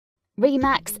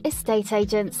Remax Estate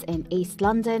Agents in East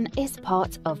London is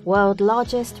part of world's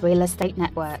largest real estate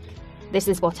network. This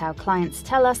is what our clients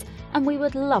tell us, and we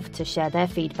would love to share their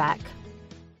feedback.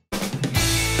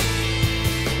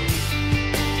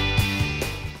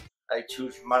 I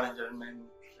choose management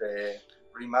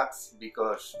Remax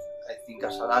because I think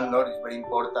as a landlord it's very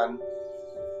important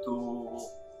to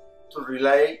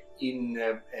rely in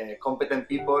competent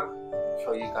people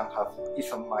so you can have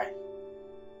peace of mind.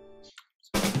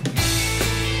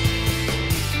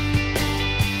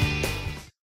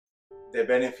 The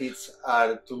benefits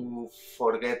are to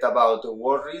forget about the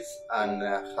worries and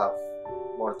have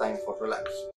more time for relax.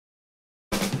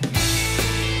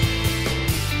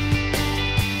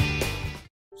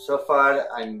 So far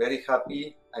I'm very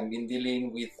happy. I've been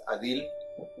dealing with Adil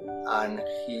and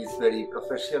he's very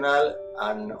professional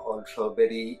and also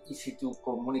very easy to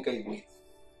communicate with.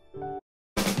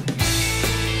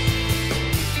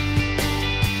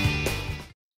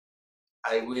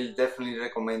 I will definitely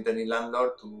recommend any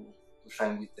landlord to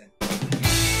sign with them.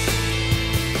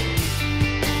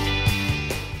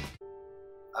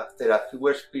 After a few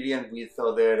experience with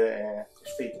other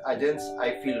estate agents,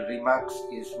 I feel Remax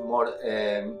is more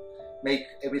make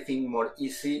everything more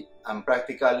easy and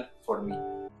practical for me.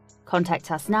 Contact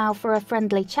us now for a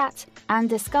friendly chat and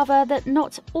discover that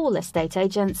not all estate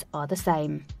agents are the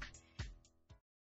same.